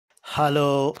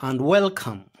Hello and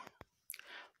welcome.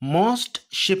 Most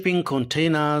shipping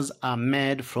containers are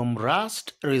made from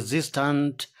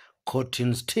rust-resistant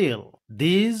corten steel.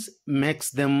 This makes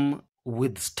them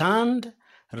withstand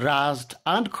rust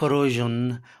and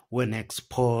corrosion when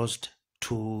exposed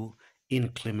to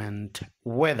inclement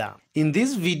weather. In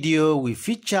this video, we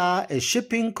feature a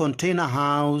shipping container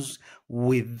house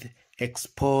with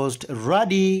exposed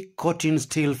ruddy corten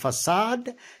steel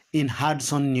facade in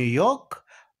Hudson, New York,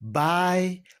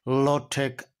 by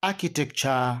LOTEK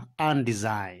Architecture and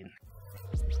Design.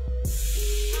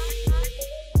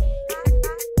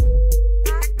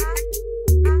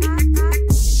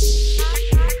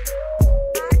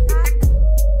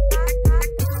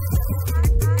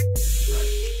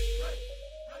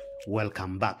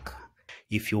 Welcome back.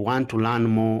 If you want to learn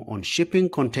more on shipping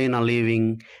container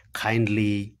living,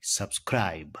 kindly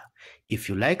subscribe. If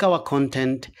you like our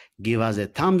content, give us a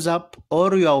thumbs up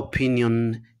or your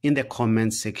opinion in the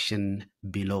comment section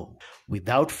below.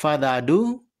 Without further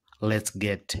ado, let's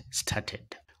get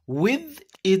started. With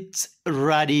its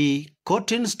ruddy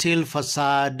corten steel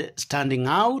facade standing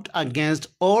out against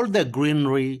all the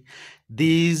greenery,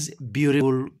 this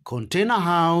beautiful container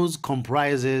house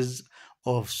comprises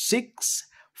of 6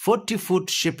 40-foot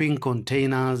shipping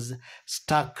containers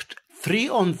stacked 3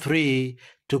 on 3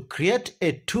 to create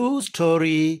a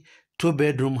 2-story,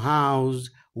 2-bedroom house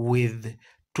with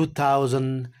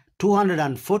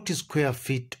 2,240 square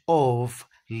feet of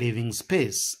living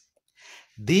space.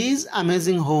 This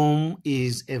amazing home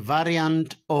is a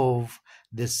variant of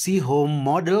the C Home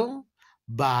model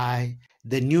by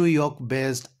the New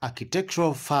York-based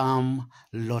architectural firm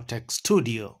LOTEK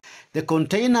Studio. The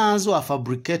containers were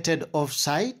fabricated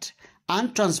off-site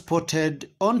and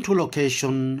transported onto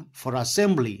location for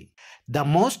assembly. The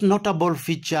most notable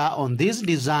feature on this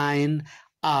design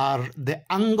are the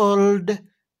angled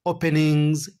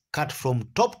openings cut from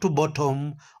top to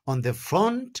bottom on the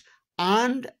front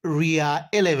and rear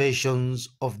elevations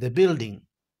of the building.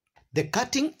 The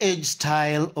cutting-edge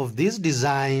style of this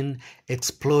design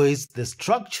exploits the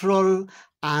structural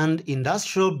and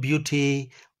industrial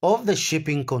beauty of the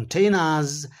shipping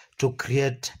containers to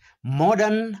create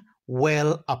modern,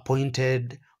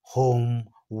 well-appointed home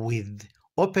with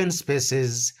open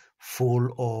spaces full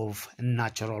of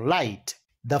natural light.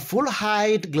 The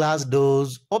full-height glass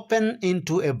doors open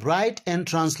into a bright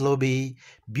entrance lobby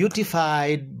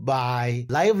beautified by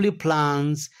lively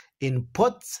plants in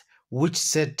pots which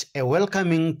set a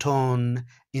welcoming tone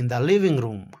in the living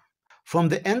room. From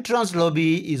the entrance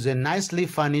lobby is a nicely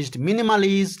furnished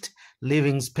minimalist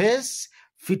living space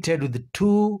fitted with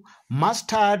 2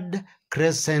 mustard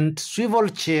crescent swivel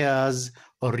chairs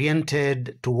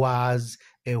oriented towards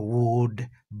a wood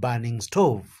burning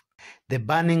stove. The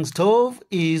burning stove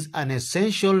is an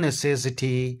essential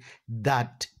necessity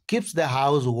that keeps the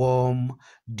house warm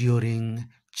during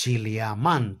chillier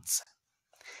months.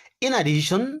 In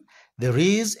addition, there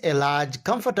is a large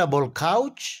comfortable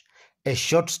couch, a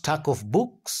short stack of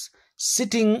books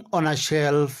sitting on a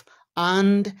shelf,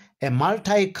 and a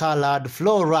multicolored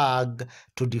floor rug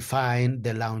to define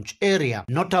the lounge area.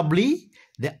 Notably,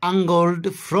 the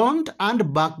angled front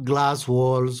and back glass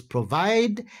walls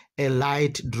provide a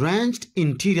light-drenched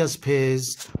interior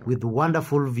space with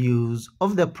wonderful views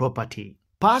of the property.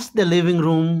 Past the living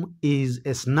room is a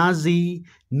snazzy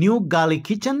new galley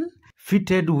kitchen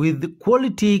fitted with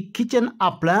quality kitchen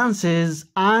appliances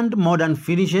and modern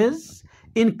finishes,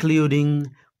 including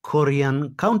Korean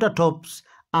countertops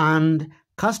and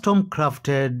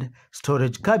custom-crafted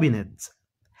storage cabinets.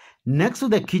 Next to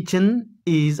the kitchen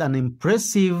is an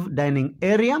impressive dining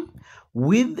area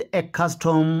with a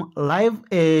custom live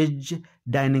edge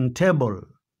dining table.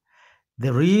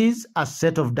 There is a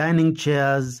set of dining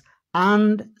chairs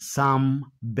and some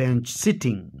bench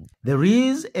seating. There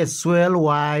is a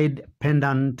swell-wide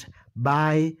pendant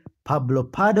by Pablo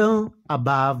Pardo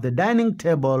above the dining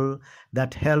table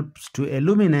that helps to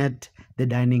illuminate the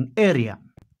dining area.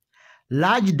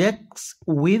 Large decks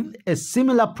with a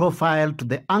similar profile to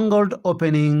the angled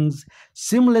openings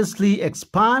seamlessly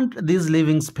expand this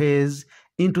living space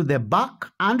into the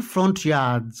back and front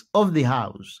yards of the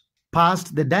house.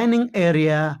 Past the dining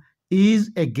area is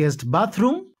a guest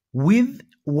bathroom with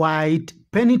white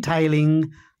penny tiling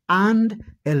and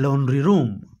a laundry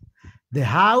room. The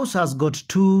house has got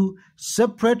 2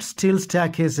 separate steel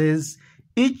staircases,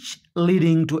 each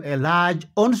leading to a large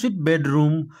ensuite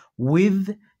bedroom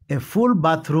with a full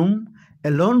bathroom,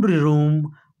 a laundry room,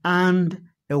 and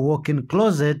a walk-in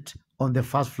closet on the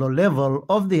first floor level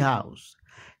of the house.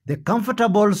 The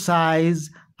comfortable size,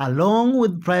 along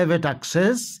with private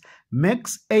access,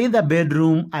 makes either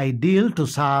bedroom ideal to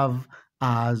serve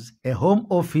as a home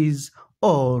office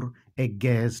or a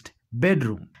guest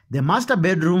bedroom. The master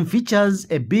bedroom features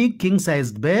a big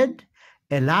king-sized bed,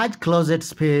 a large closet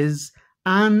space,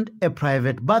 and a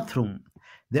private bathroom.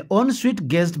 The ensuite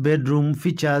guest bedroom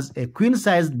features a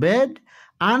queen-sized bed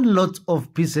and lots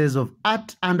of pieces of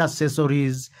art and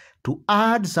accessories to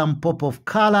add some pop of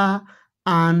color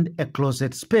and a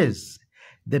closet space.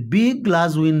 The big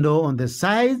glass window on the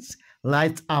sides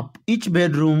lights up each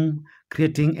bedroom,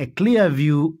 creating a clear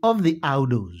view of the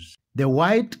outdoors. The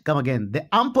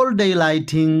ample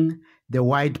daylighting, the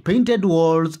white painted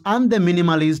walls, and the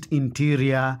minimalist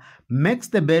interior makes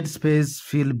the bed space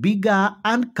feel bigger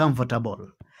and comfortable.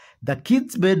 The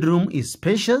kids' bedroom is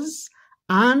spacious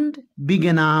and big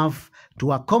enough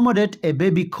to accommodate a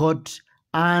baby cot,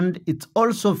 and it's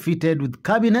also fitted with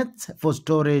cabinets for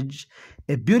storage,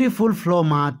 a beautiful floor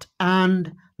mat,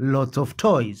 and lots of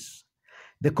toys.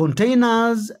 The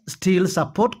containers still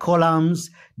support columns,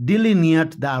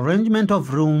 delineate the arrangement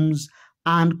of rooms,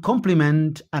 and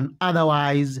complement an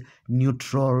otherwise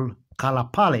neutral color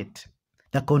palette.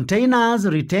 The containers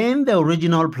retain the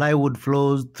original plywood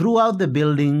floors throughout the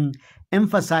building,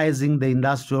 emphasizing the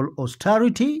industrial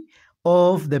austerity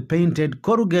of the painted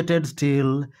corrugated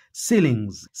steel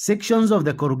ceilings. Sections of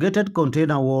the corrugated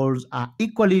container walls are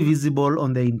equally visible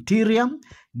on the interior,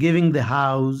 giving the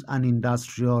house an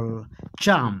industrial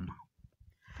charm.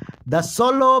 The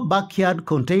solo backyard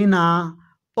container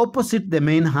opposite the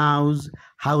main house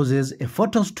houses a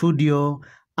photo studio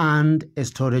and a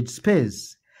storage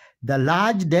space. The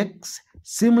large decks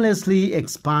seamlessly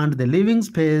expand the living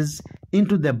space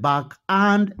into the back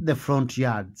and the front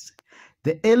yards.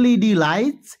 The LED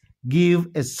lights give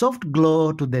a soft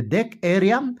glow to the deck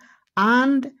area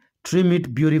and trim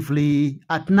it beautifully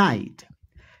at night.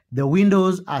 The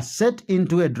windows are set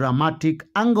into a dramatic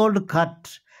angled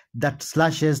cut that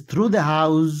slashes through the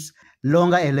house,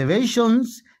 longer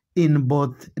elevations in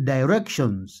both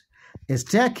directions. A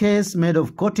staircase made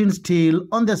of corten steel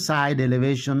on the side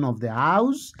elevation of the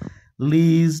house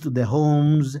leads to the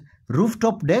home's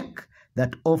rooftop deck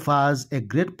that offers a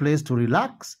great place to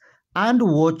relax and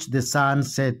watch the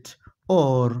sunset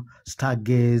or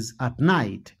stargaze at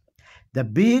night. The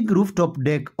big rooftop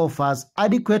deck offers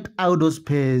adequate outdoor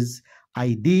space,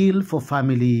 ideal for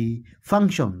family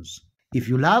functions. If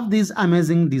you love this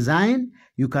amazing design,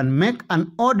 you can make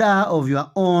an order of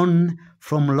your own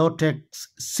from LOTEK's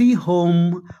See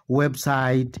Home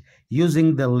website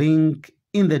using the link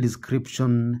in the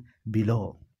description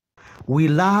below. We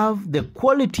love the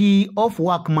quality of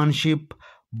workmanship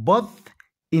both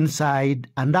inside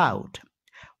and out.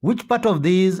 Which part of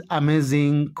this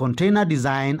amazing container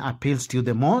design appeals to you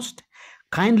the most?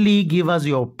 Kindly give us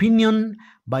your opinion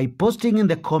by posting in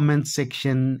the comment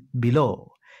section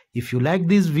below. If you like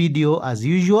this video as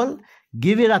usual,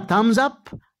 give it a thumbs up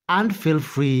and feel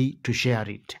free to share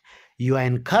it. You are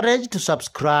encouraged to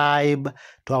subscribe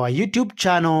to our YouTube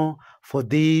channel for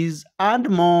these and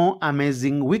more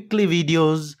amazing weekly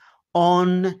videos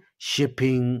on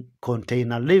shipping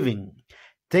container living.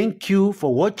 Thank you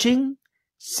for watching.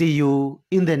 See you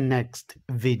in the next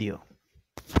video.